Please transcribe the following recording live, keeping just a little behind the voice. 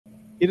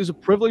It is a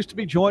privilege to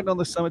be joined on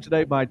the summit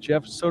today by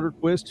Jeff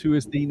Soderquist, who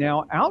is the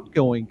now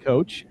outgoing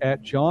coach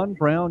at John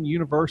Brown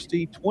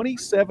University,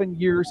 27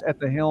 years at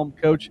the helm,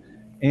 Coach.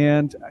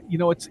 And, you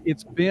know,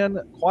 it's been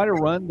quite a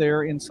run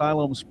there in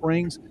Siloam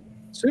Springs.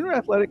 Sooner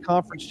Athletic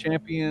Conference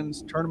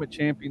champions, tournament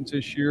champions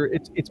this year.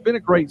 It's been a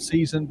great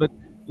season, but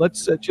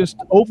let's just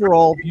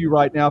overall view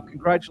right now.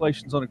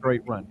 Congratulations on a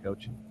great run,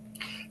 Coach.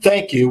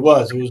 Thank you. It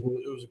was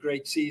a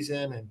great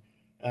season.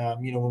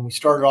 And, you know, when we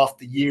started off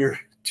the year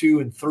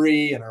 2 and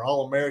 3 and our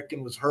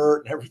All-American was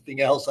hurt and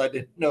everything else, I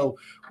didn't know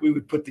we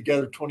would put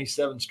together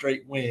 27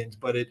 straight wins,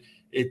 but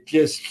it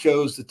just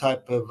shows the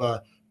type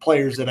of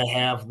players that I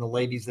have and the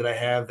ladies that I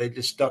have. They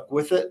just stuck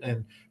with it,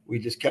 and we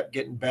just kept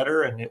getting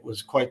better, and it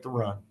was quite the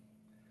run.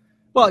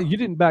 Well, you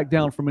didn't back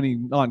down from any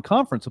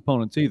non-conference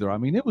opponents either. I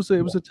mean, it was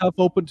a tough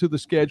open to the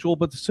schedule,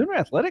 but the Sooner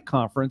Athletic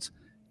Conference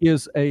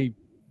is a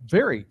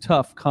very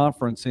tough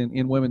conference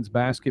in women's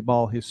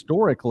basketball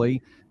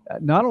historically.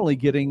 Not only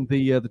getting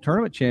the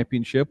tournament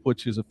championship,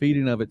 which is a feat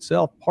in of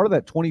itself, part of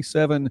that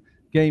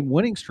 27-game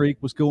winning streak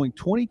was going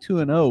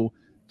 22-0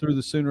 through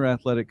the Sooner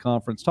Athletic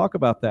Conference. Talk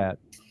about that.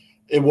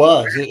 It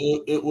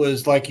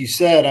was like you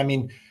said. I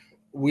mean,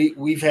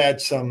 we've had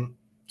some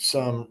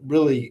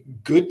really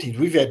good teams.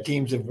 We've had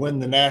teams that win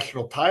the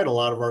national title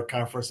out of our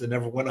conference that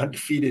never went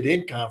undefeated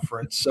in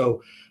conference.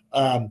 So,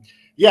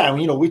 yeah,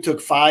 you know, we took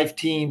 5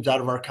 teams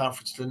out of our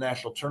conference to the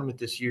national tournament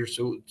this year.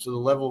 So the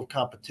level of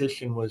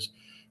competition was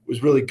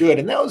really good.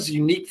 And that was the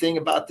unique thing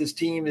about this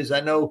team is I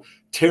know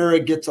Tara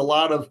gets a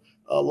lot of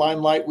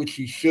limelight, which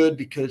she should,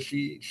 because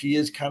she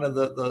is kind of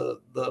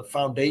the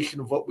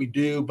foundation of what we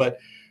do. But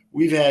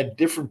we've had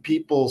different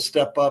people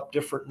step up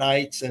different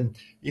nights, and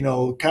you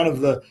know, kind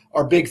of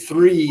our big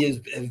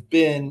 3 have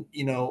been,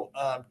 you know,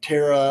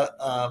 Tara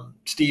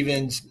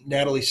Stevens,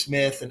 Natalie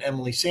Smith, and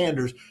Emily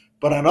Sanders.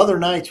 But on other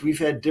nights, we've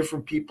had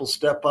different people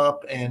step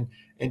up and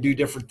do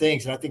different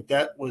things, and I think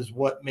that was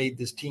what made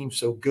this team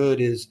so good.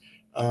 Is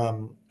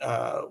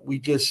we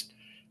just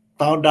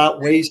found out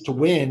ways to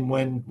win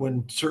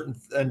when certain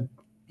and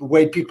the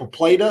way people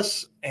played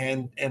us,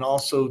 and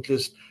also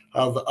just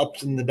how the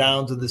ups and the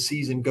downs of the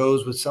season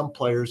goes with some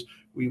players.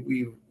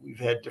 We've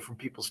had different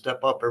people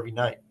step up every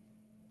night.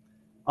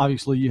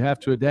 Obviously, you have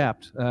to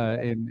adapt,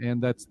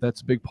 and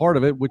that's a big part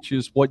of it, which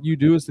is what you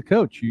do as the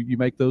coach. You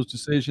make those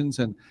decisions,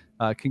 and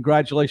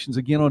congratulations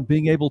again on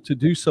being able to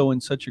do so in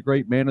such a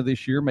great manner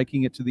this year,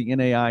 making it to the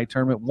NAI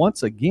tournament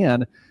once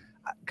again.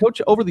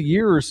 Coach, over the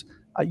years,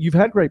 you've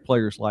had great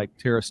players like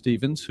Tara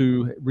Stevens,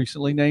 who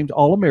recently named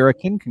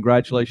All-American.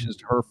 Congratulations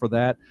to her for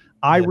that.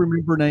 I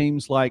remember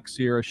names like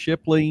Sierra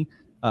Shipley,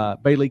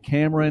 Bailey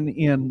Cameron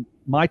in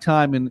my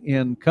time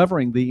in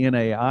covering the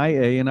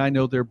NAIA, and I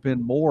know there have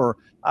been more.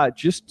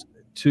 Just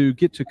to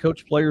get to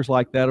coach players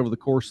like that over the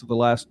course of the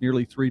last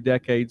nearly 3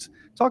 decades,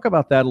 talk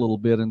about that a little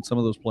bit and some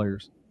of those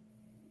players.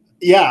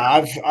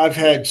 Yeah, I've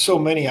had so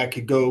many. I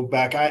could go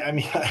back. I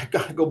mean, I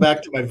got to go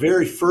back to my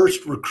very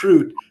first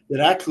recruit that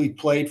actually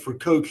played for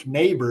Coach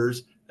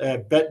Neighbors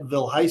at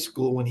Bentonville High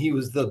School when he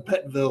was the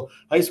Bentonville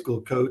High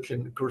School coach,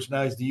 and of course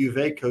now he's the U of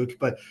A coach.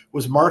 But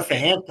was Martha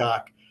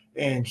Hancock,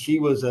 and she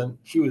was.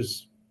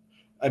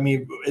 I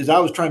mean, as I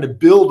was trying to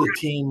build a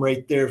team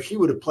right there, if she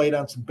would have played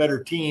on some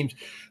better teams,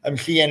 I mean,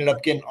 she ended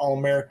up getting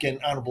All-American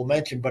honorable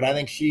mention. But I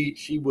think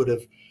she would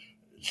have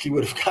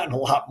gotten a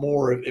lot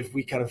more if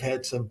we kind of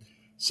had some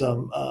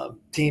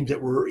teams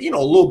that were, you know,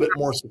 a little bit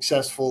more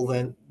successful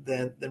than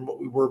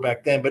what we were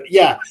back then. But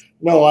yeah,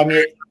 no, I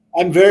mean,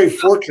 I'm very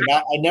fortunate.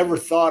 I never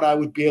thought I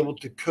would be able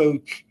to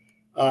coach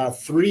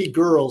 3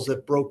 girls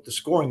that broke the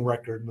scoring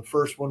record. And the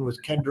first one was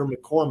Kendra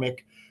McCormick,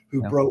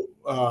 who broke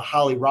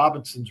Holly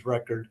Robinson's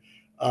record,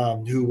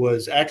 who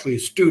was actually a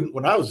student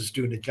when I was a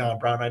student at John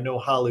Brown. I know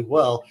Holly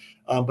well,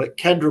 but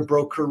Kendra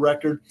broke her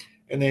record,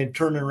 and then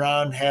turning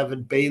around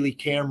having Bailey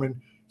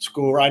Cameron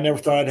score. I never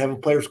thought I'd have a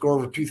player score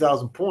over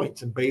 2,000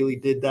 points, and Bailey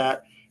did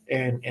that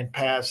and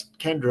passed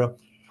Kendra.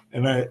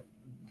 And I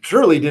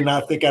surely did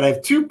not think I'd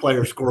have 2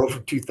 players score over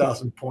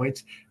 2,000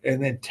 points,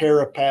 and then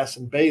Tara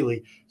passing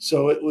Bailey.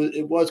 So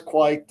it was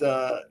quite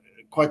the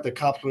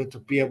compliment to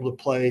be able to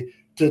play,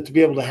 to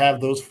be able to have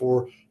those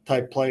 4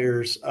 type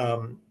players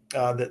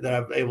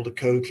that I'm able to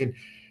coach.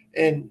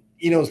 And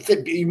you know,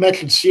 you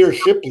mentioned Sierra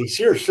Shipley.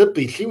 Sierra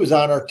Shipley, she was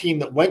on our team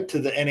that went to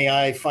the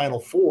NAI Final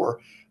Four,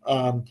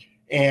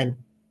 and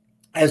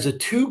as a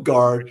 2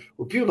 guard,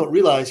 what people don't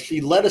realize,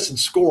 she led us in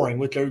scoring,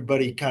 which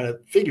everybody kind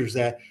of figures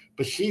that,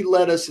 but she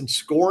led us in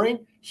scoring,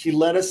 she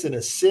led us in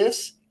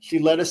assists, she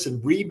led us in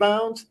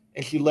rebounds,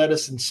 and she led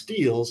us in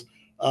steals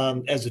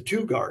as a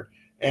 2 guard,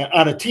 and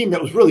on a team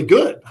that was really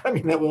good. I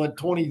mean, that went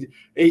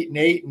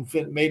 28-8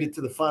 and made it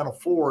to the Final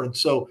Four. And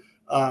so,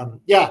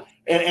 yeah,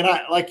 and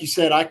I, like you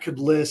said, I could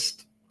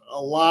list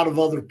a lot of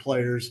other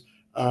players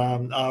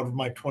out of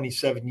my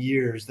 27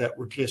 years that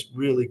were just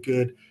really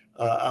good,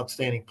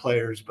 outstanding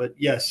players. But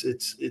yes,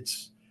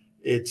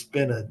 it's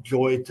been a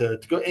joy to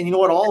go. And you know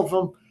what? All of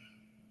them,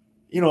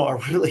 you know, are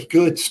really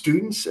good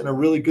students and are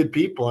really good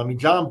people. I mean,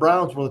 John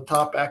Brown's one of the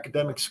top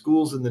academic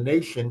schools in the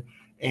nation.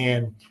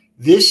 And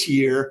this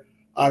year,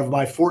 out of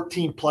my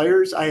 14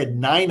 players, I had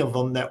 9 of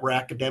them that were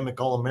academic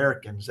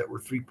All-Americans that were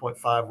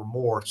 3.5 or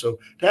more. So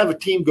to have a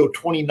team go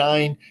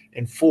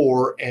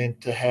 29-4 and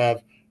to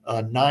have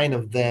 9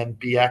 of them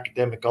be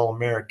academic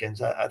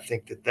All-Americans, I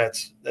think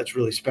that's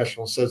really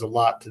special and says a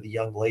lot to the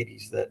young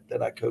ladies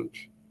that I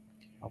coach.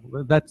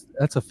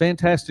 That's a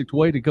fantastic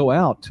way to go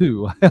out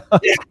too.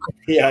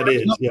 Yeah, it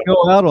is. Yeah.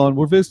 Go out on.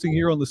 We're visiting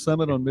here on the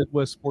Summit on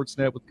Midwest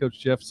Sportsnet with Coach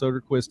Jeff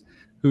Soderquist,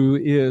 who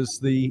is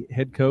the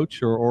head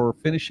coach or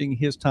finishing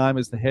his time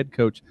as the head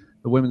coach,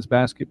 the women's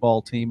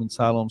basketball team in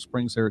Siloam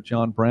Springs there at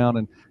John Brown.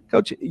 And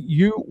Coach,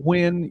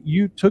 when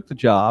you took the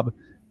job,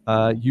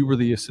 you were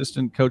the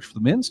assistant coach for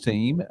the men's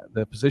team.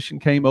 The position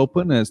came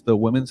open as the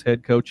women's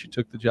head coach. You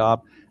took the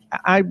job.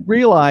 I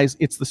realize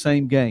it's the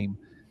same game,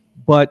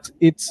 but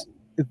it's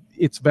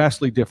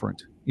vastly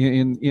different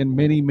in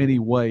many, many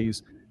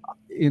ways.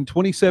 In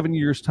 27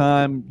 years'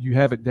 time, you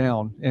have it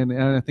down, and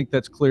I think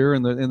that's clear,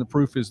 and the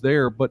proof is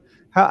there. But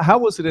how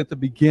was it at the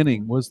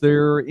beginning? Was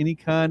there any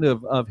kind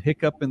of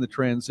hiccup in the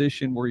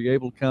transition? Were you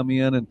able to come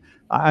in? And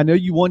I know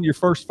you won your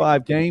first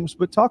 5 games,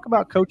 but talk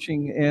about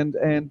coaching and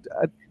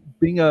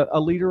being a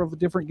leader of a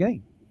different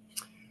game.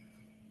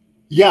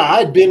 Yeah,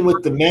 I'd been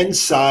with the men's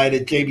side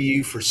at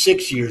JBU for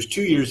 6 years,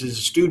 2 years as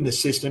a student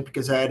assistant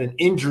because I had an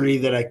injury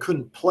that I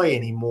couldn't play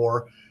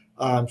anymore.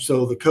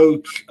 So the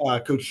coach,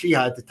 Coach Sheehy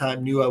at the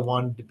time, knew I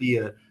wanted to be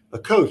a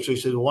coach. So he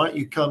said, well, why don't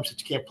you come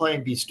since you can't play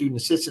and be a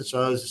student assistant?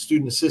 So I was a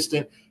student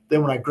assistant.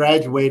 Then when I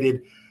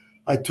graduated,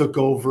 I took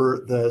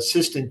over the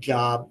assistant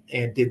job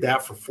and did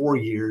that for 4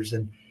 years.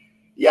 And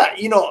yeah,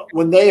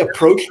 when they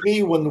approached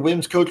me, when the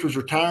women's coach was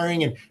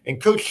retiring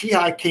and Coach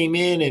Sheehy came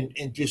in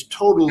and just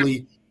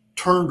totally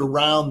turned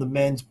around the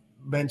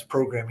men's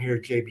program here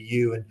at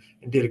JBU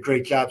and did a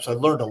great job. So I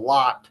learned a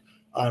lot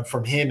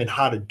from him and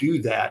how to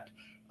do that.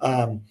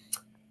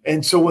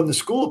 And so when the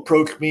school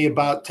approached me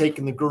about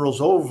taking the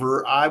girls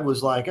over, I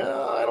was like,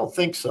 I don't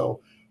think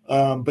so.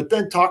 But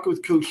then talking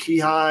with Coach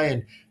Sheehy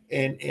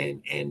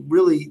and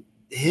really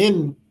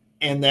him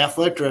and the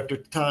athletic director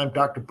at the time,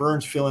 Dr.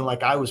 Burns, feeling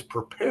like I was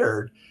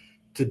prepared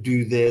to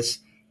do this,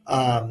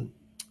 and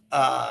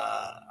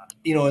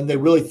they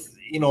really,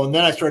 and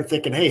then I started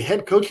thinking, hey,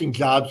 head coaching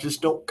jobs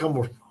just don't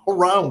come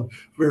around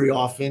very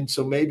often.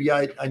 So maybe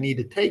I need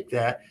to take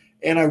that.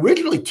 And I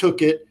originally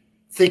took it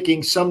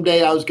thinking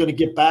someday I was going to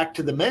get back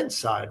to the men's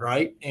side.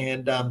 Right.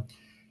 And,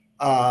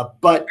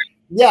 but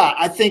yeah,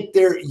 I think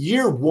their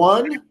year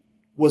 1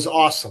 was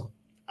awesome.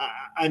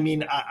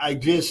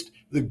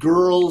 The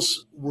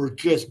girls were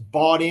just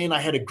bought in.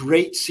 I had a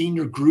great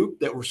senior group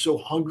that were so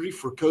hungry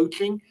for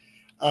coaching.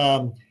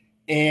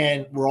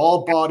 And we're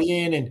all bought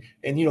in and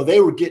they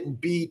were getting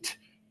beat,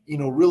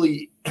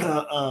 really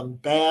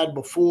bad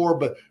before,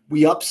 but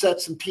we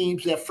upset some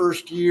teams that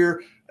first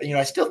year.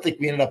 I still think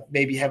we ended up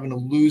maybe having a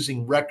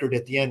losing record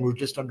at the end. We were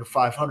just under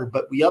 500,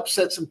 but we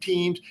upset some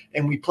teams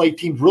and we played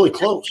teams really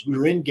close. We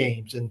were in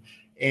games and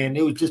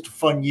it was just a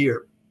fun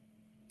year.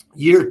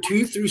 Year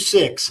 2 through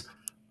 6,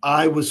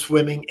 I was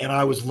swimming and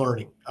I was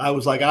learning. I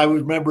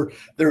remember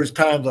there was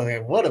times I was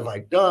like, what have I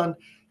done?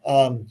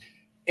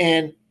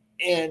 And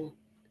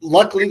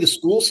luckily the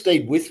school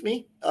stayed with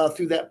me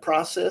through that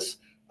process.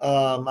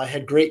 I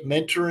had great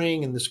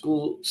mentoring and the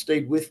school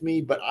stayed with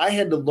me, but I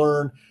had to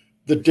learn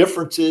the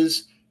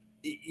differences.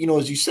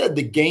 As you said,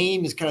 the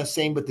game is kind of the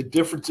same, but the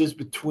differences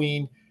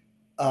between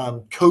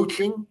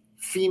coaching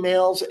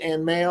females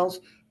and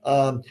males.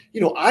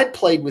 I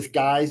played with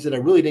guys that I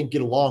really didn't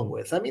get along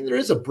with. I mean, there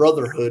is a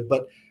brotherhood,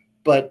 but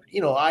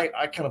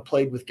I kind of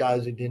played with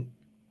guys I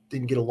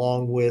didn't get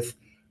along with.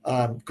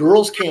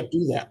 Girls can't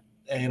do that.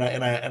 And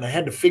I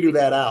had to figure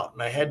that out.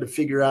 And I had to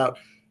figure out,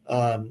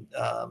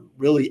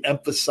 really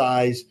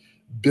emphasize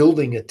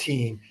building a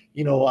team.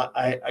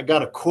 I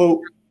got a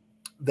quote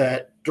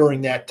that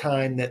during that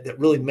time that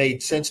really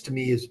made sense to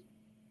me is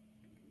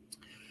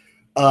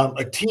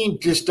a team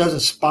just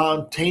doesn't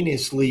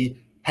spontaneously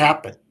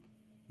happen.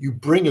 You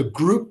bring a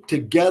group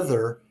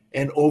together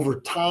and over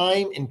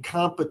time and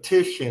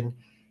competition,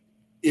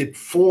 it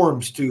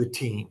forms to a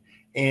team.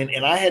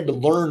 And I had to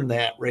learn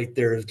that right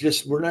there.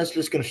 We're not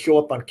just going to show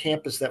up on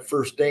campus that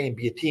first day and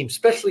be a team,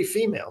 especially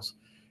females.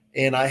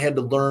 And I had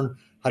to learn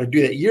how to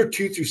do that. Year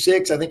 2 through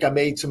 6, I think I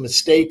made some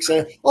mistakes.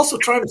 Also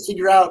trying to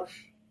figure out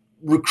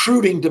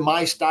recruiting to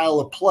my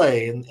style of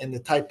play and the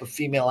type of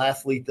female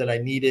athlete that I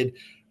needed.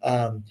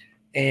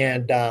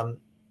 And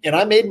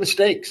I made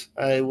mistakes.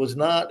 It was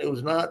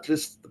not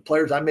just the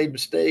players. I made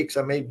mistakes.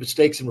 I made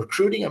mistakes in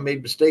recruiting. I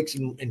made mistakes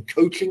in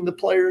coaching the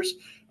players.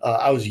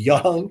 I was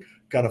young,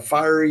 kind of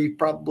fiery,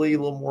 probably a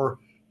little more.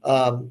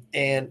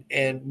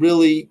 And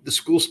really the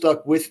school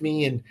stuck with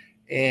me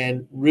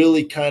and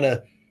really kind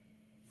of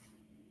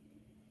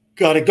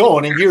got it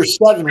going. And year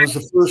 7 was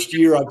the first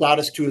year I got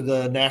us to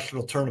the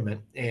national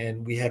tournament,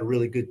 and we had a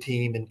really good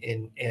team.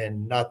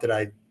 And not that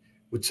I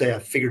would say I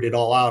figured it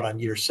all out on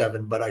year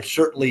 7, but I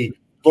certainly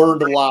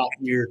learned a lot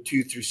year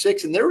 2 through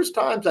 6. And there was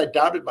times I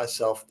doubted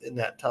myself in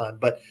that time,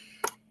 but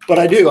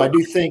I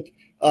do think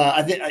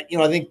I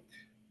think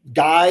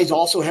guys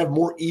also have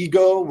more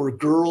ego, where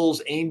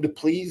girls aim to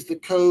please the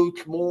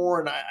coach more.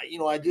 And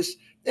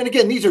and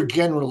again, these are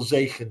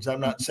generalizations. I'm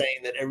not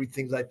saying that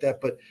everything's like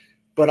that, but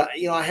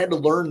I had to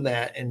learn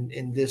that,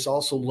 and this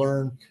also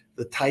learn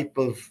the type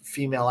of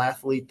female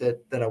athlete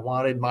that I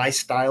wanted, my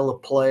style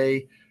of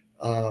play.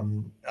 I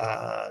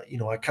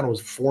kind of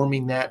was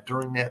forming that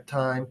during that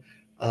time.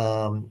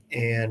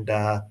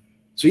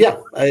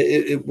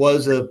 It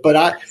was but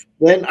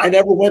I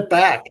never went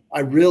back.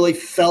 I really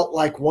felt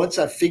like once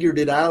I figured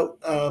it out,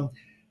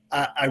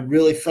 I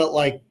really felt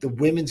like the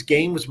women's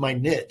game was my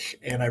niche,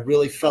 and I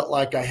really felt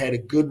like I had a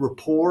good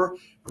rapport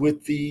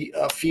with the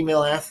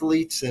female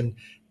athletes, and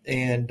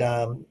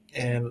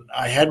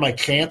I had my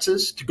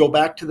chances to go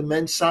back to the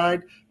men's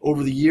side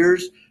over the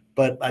years,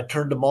 but I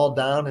turned them all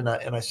down, and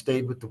I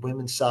stayed with the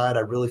women's side.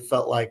 I really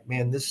felt like,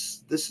 man,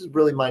 this is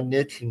really my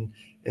niche, and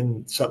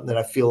something that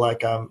I feel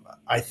like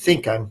I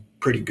think I'm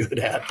pretty good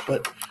at,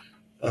 but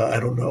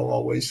I don't know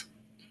always.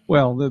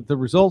 Well, the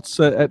results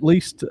at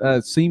least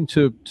seem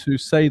to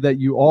say that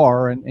you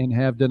are, and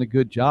have done a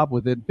good job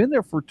with it. Been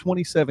there for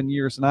 27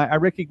 years, and I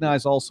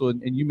recognize also,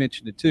 and you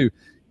mentioned it too,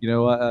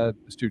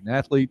 student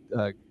athlete,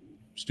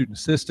 student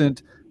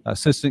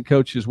assistant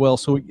coach as well.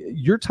 So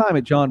your time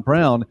at John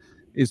Brown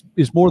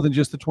is more than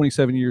just the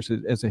 27 years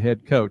as a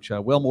head coach.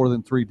 Well, more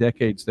than 3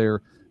 decades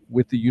there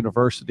with the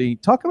university.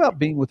 Talk about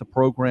being with a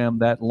program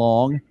that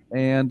long,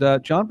 and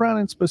John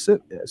Brown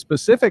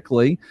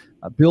specifically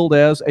billed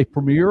as a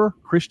premier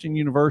Christian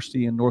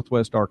university in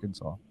Northwest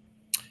Arkansas.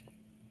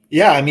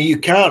 Yeah, I mean, you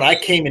count. I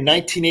came in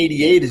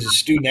 1988 as a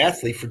student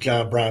athlete for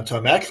John Brown, so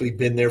I'm actually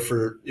been there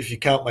for, if you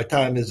count my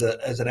time as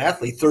an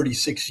athlete,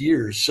 36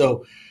 years.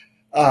 So,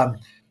 that's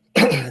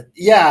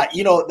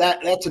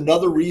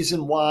another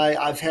reason why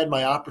I've had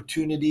my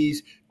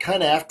opportunities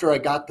kind of after I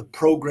got the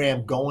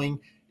program going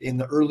in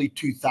the early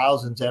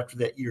 2000s. After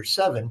that year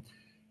 7,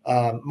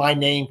 my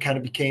name kind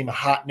of became a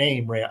hot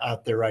name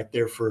right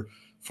there for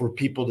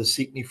people to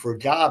seek me for a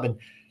job. And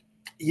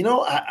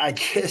I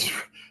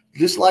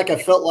just like I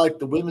felt like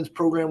the women's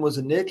program was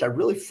a niche, I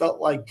really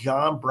felt like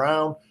John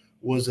Brown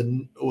was a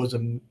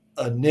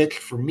niche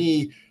for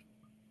me,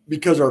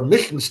 because our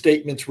mission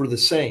statements were the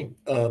same.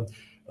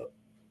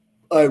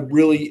 I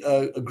really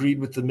agreed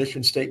with the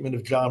mission statement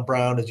of John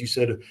Brown, as you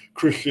said, a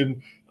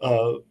Christian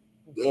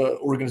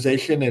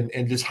organization,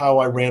 and just how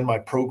I ran my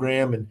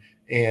program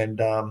and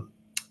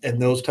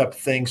those type of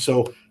things.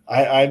 So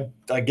I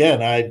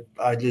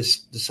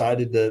just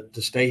decided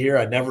to stay here.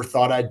 I never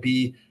thought I'd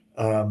be.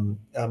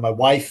 My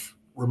wife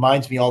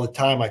reminds me all the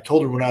time. I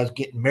told her when I was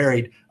getting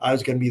married, I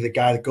was going to be the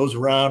guy that goes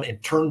around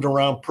and turns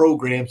around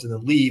programs and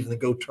then leave and then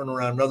go turn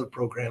around another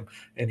program.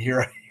 And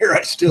here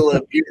I still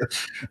am here,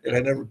 and I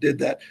never did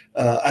that.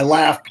 I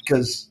laugh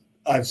because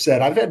I've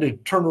said I've had to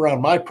turn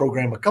around my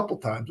program a couple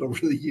times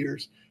over the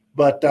years.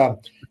 But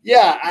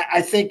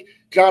I think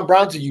John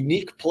Brown's a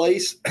unique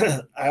place.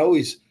 I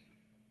always,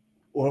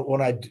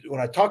 when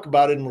I talk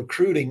about it in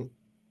recruiting,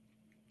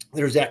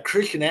 there's that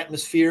Christian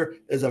atmosphere.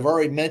 As I've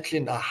already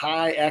mentioned, a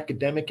high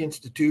academic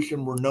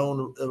institution. We're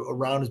known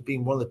around as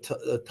being one of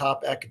the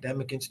top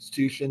academic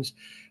institutions.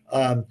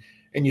 And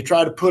you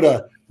try to put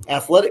a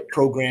athletic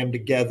program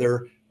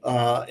together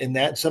in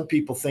that. Some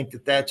people think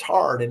that that's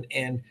hard,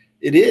 and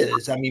it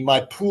is. I mean,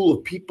 my pool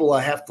of people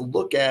I have to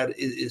look at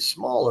is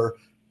smaller,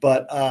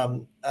 but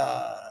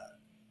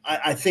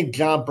I think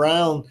John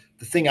Brown,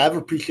 the thing I've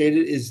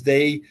appreciated is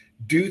they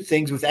do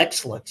things with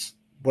excellence,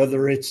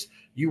 whether it's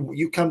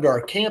you come to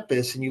our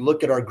campus and you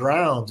look at our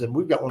grounds, and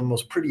we've got one of the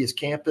most prettiest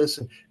campus,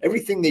 and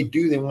everything they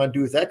do, they want to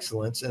do with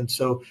excellence. And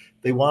so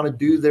they want to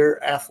do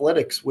their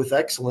athletics with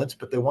excellence,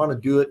 but they want to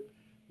do it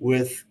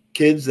with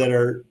kids that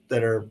are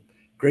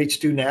great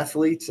student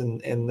athletes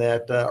and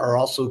that are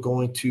also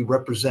going to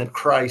represent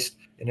Christ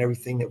in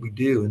everything that we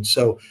do. And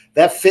so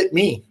that fit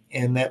me,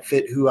 and that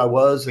fit who I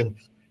was.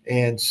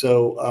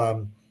 So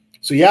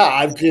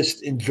I've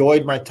just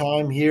enjoyed my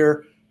time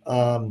here.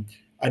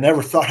 I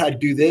never thought I'd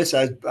do this.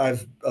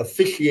 I've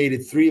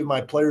officiated 3 of my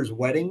players'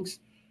 weddings,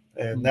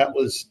 and that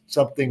was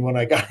something when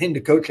I got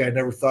into coaching I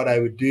never thought I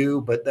would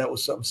do, but that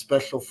was something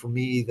special for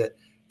me that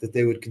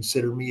they would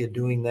consider me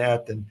doing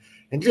that. And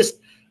just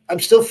I'm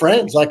still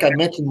friends. Like I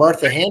mentioned,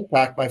 Martha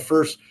Hancock, my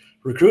first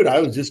recruit, I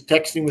was just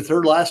texting with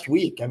her last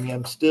week. I mean,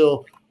 I'm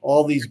still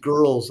all these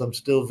girls I'm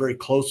still very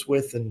close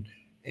with, and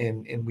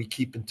we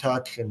keep in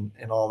touch and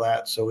all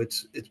that. So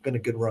it's been a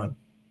good run.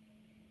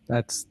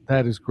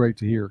 That is great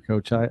to hear,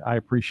 Coach. I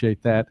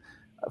appreciate that.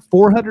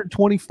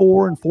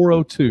 424 and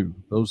 402.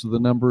 Those are the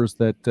numbers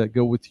that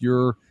go with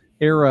your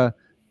era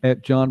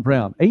at John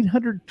Brown.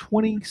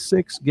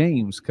 826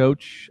 games,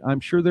 Coach. I'm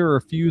sure there are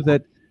a few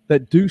that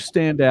do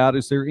stand out.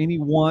 Is there any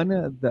one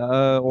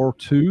or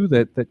two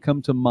that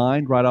come to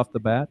mind right off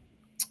the bat?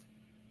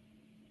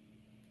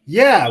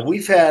 Yeah,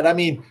 we've had. I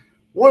mean,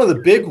 one of the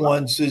big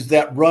ones is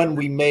that run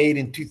we made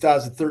in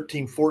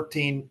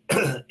 2013-14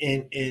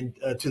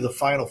 to the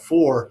Final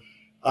Four.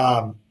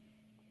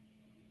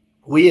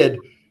 We had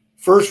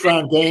first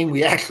round game,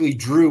 we actually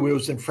drew. It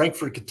was in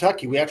Frankfort,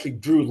 Kentucky. We actually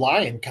drew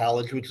Lyon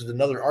College, which is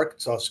another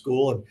Arkansas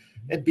school,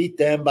 and beat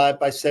them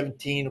by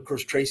 17. Of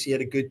course, Tracy had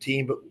a good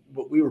team,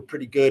 but we were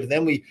pretty good. And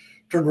then we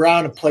turned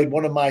around and played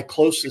one of my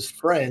closest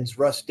friends,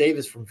 Russ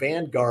Davis from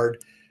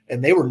Vanguard,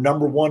 and they were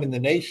 #1 in the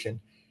nation.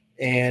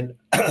 And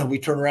we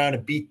turned around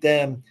and beat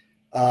them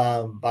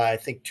by, I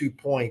think, 2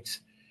 points.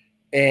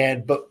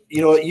 But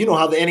you know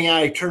how the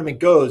NAIA tournament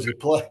goes. You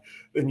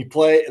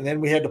play, and then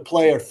we had to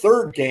play our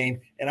third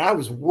game, and I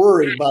was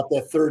worried about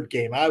that third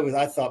game.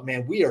 I thought,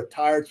 man, we are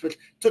tired. It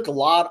took a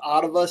lot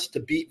out of us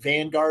to beat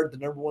Vanguard, the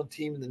 #1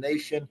 team in the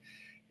nation,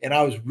 and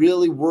I was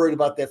really worried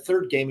about that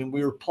third game. And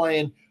we were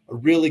playing a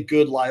really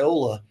good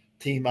Loyola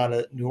team out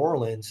of New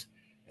Orleans,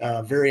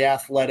 very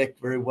athletic,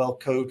 very well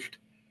coached,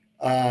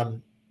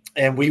 and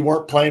we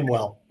weren't playing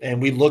well,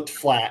 and we looked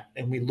flat,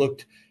 and we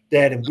looked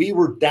dead, and we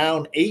were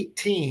down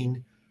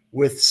 18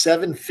 with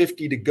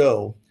 7:50 to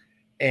go.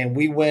 And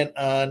we went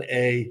on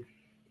a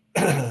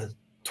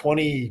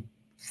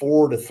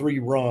 24-3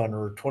 run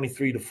or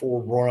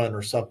 23-4 run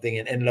or something,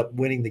 and ended up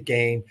winning the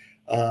game.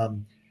 Brooke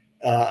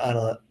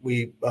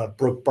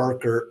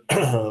Barker,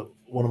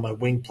 one of my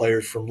wing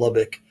players from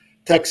Lubbock,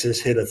 Texas,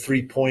 hit a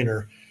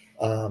 3-pointer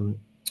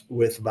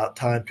with about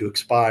time to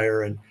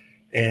expire, and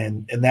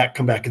that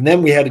comeback. And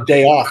then we had a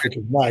day off, which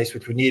was nice,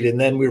 which we needed. And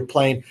then we were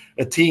playing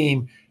a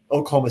team,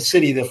 Oklahoma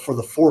City, that for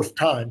the 4th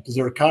time, because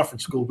they're a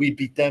conference school. We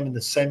beat them in the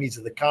semis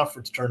of the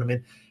conference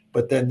tournament,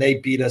 but then they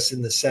beat us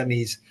in the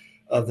semis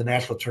of the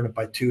national tournament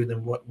by 2, and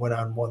then went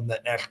on and won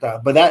that national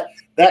title. But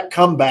that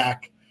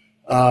comeback,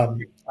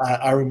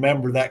 I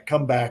remember that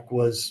comeback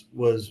was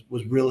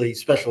really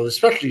special,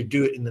 especially to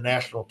do it in the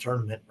national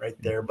tournament right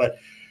there. But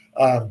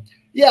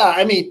yeah,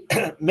 I mean,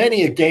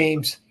 many of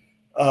games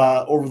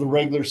over the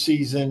regular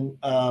season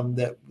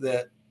that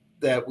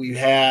we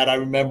had. I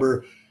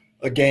remember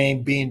a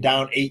game being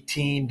down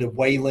 18 to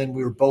Wayland.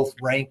 We were both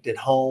ranked at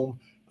home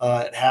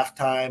at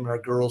halftime, and our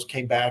girls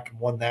came back and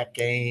won that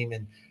game,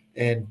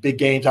 and big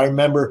games. I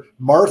remember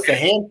Martha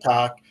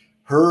Hancock,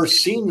 her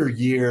senior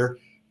year,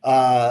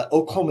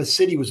 Oklahoma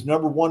City was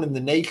 #1 in the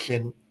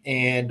nation,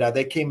 and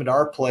they came into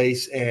our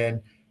place,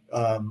 and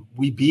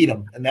we beat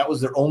them, and that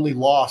was their only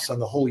loss on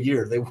the whole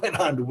year. They went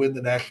on to win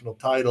the national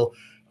title.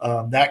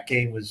 That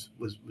game was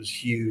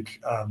huge.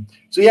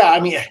 So yeah, I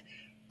mean,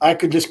 I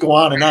could just go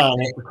on and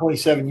on. After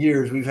 27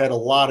 years, we've had a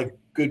lot of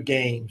good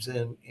games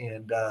and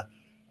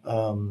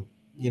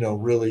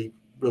really,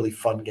 really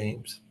fun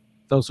games.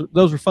 Those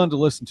are fun to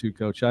listen to,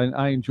 Coach.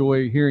 I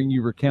enjoy hearing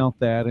you recount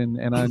that,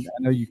 and I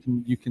know you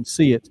can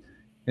see it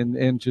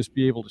and just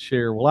be able to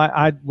share. Well,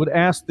 I would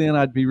ask then,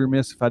 I'd be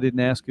remiss if I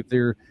didn't ask if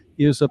there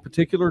is a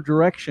particular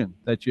direction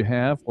that you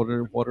have.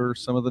 What are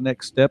some of the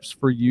next steps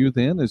for you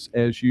then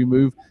as you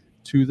move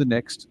to the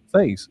next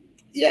phase?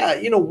 Yeah,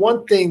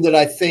 one thing that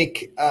I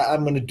think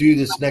I'm going to do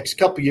this next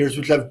couple of years,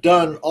 which I've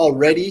done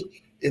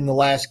already in the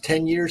last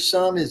 10 years,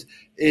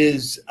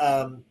 is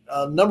a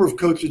number of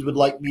coaches would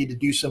like me to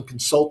do some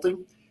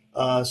consulting.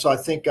 So I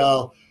think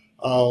I'll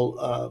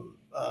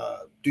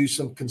do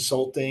some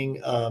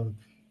consulting,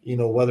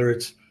 whether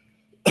it's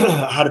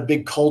how to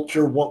big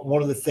culture.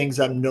 One of the things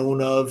I'm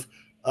known of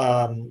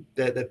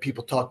that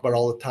people talk about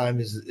all the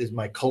time is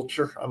my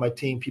culture on my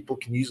team. People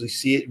can usually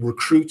see it.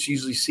 Recruits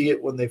usually see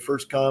it when they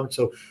first come.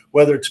 So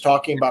whether it's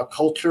talking about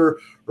culture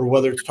or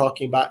whether it's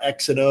talking about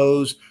X and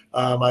O's,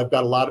 I've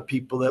got a lot of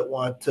people that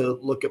want to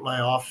look at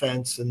my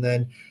offense. And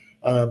then,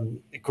 of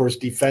course,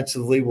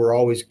 defensively, we're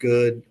always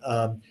good.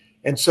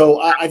 And so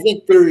I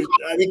think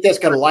that's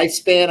got a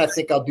lifespan. I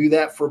think I'll do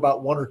that for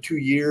about 1 or 2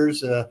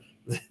 years.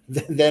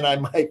 Then I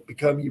might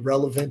become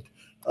irrelevant.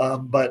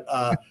 But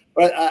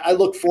I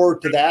look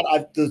forward to that.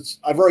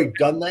 I've already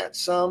done that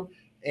some,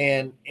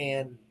 and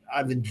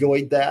I've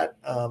enjoyed that.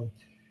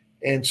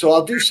 And so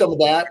I'll do some of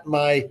that.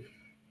 My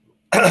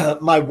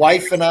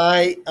wife and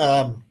I,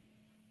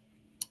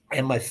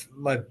 and my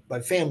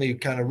family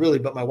kind of really,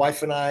 but my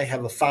wife and I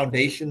have a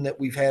foundation that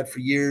we've had for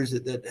years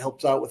that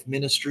helps out with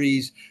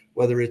ministries,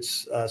 whether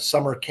it's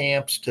summer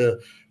camps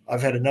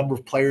I've had a number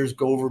of players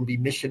go over and be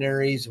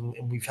missionaries,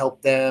 and we've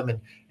helped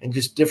them, and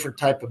just different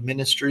type of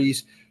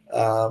ministries.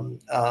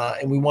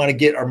 And we want to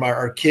get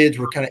our kids.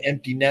 We're kind of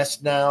empty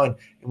nest now, and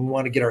we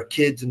want to get our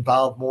kids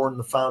involved more in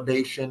the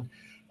foundation.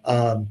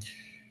 My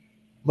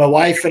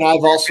wife and I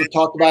have also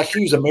talked about,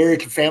 she was a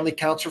marriage and family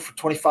counselor for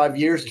 25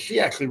 years. And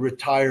she actually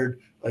retired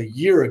a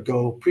year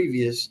ago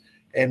previous.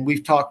 And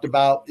we've talked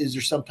about, is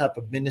there some type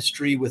of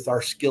ministry with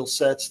our skill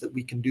sets that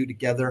we can do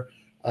together?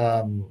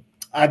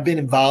 I've been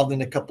involved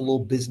in a couple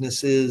little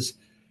businesses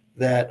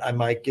that I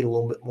might get a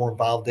little bit more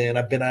involved in.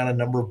 I've been on a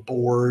number of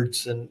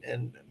boards and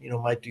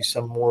might do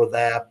some more of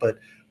that. But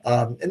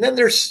and then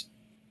there's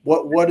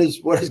what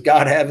does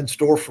God have in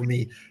store for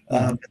me,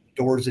 the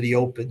doors that he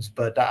opens.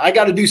 But I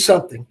got to do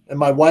something. And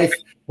my wife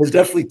has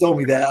definitely told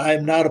me that. I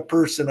am not a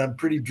person. I'm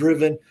pretty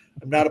driven.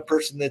 I'm not a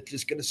person that's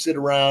just going to sit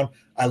around.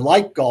 I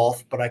like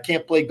golf, but I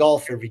can't play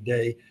golf every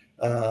day.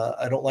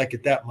 I don't like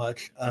it that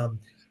much.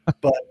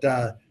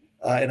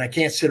 And I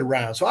can't sit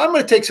around. So I'm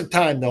going to take some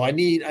time, though. I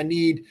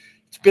need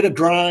it's been a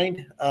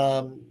grind.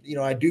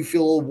 I do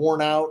feel a little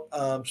worn out.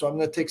 So I'm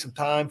going to take some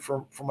time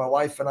for my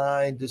wife and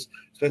I and just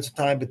spend some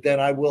time, but then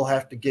I will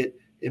have to get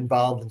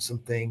involved in some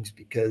things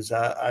because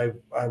I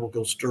will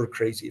go stir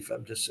crazy if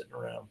I'm just sitting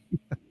around.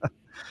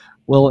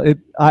 Well,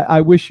 I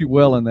wish you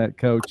well in that,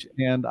 Coach.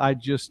 And I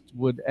just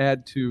would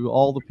add to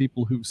all the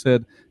people who've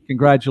said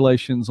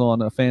congratulations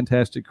on a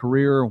fantastic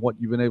career and what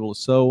you've been able to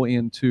sow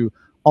into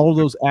all of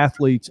those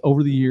athletes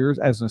over the years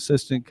as an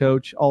assistant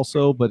coach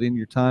also, but in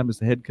your time as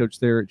the head coach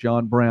there at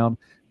John Brown.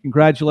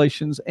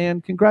 Congratulations,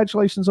 and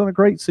congratulations on a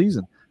great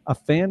season. A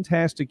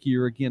fantastic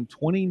year. Again,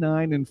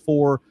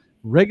 29-4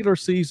 regular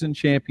season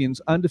champions,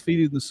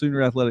 undefeated in the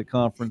Sooner Athletic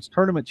Conference,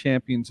 tournament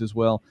champions as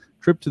well,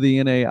 trip to the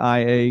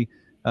NAIA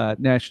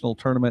national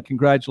tournament.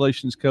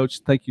 Congratulations, Coach.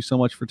 Thank you so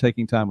much for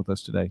taking time with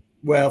us today.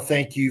 Well,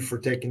 thank you for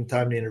taking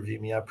time to interview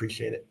me. I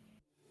appreciate it.